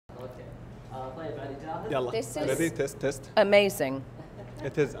This is Ready? Test. amazing.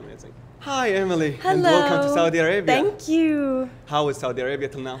 It is amazing. Hi, Emily. Hello. And welcome to Saudi Arabia. Thank you. How is Saudi Arabia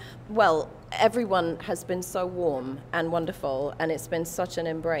till now? Well, everyone has been so warm and wonderful, and it's been such an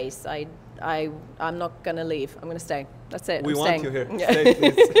embrace. I'm not going to leave. I'm going to stay. That's it. We I'm want staying. you here. Yeah. Stay,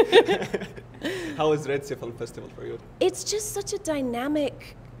 please. How is Red Sea Film Festival for you? It's just such a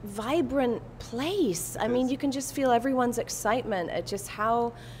dynamic, vibrant place. I mean, you can just feel everyone's excitement at just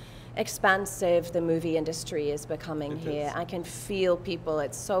how expansive the movie industry is becoming here. I can feel people.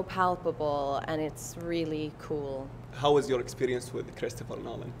 It's so palpable, and it's really cool. How was your experience with Christopher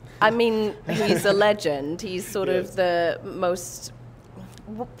Nolan? I mean, he's a legend. He's sort Yes. of the most,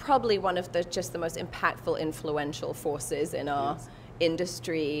 probably one of the most impactful, influential forces in our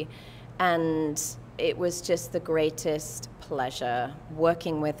industry. And it was just the greatest pleasure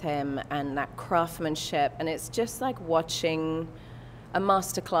working with him and that craftsmanship. And it's just like watching a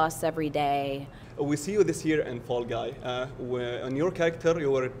masterclass every day. We see you this year in Fall Guy. Where on your character, you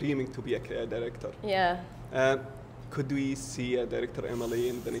were dreaming to be a director. Yeah. Could we see a director Emily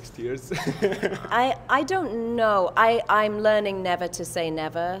in the next years? I don't know. I'm learning never to say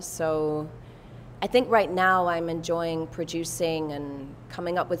never. So I think right now I'm enjoying producing and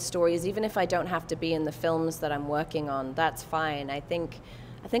coming up with stories. Even if I don't have to be in the films that I'm working on, that's fine. I think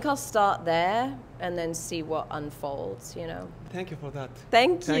I'll start there and then see what unfolds, you know. Thank you for that.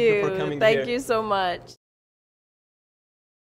 Thank you. Thank you for coming here. Thank you so much.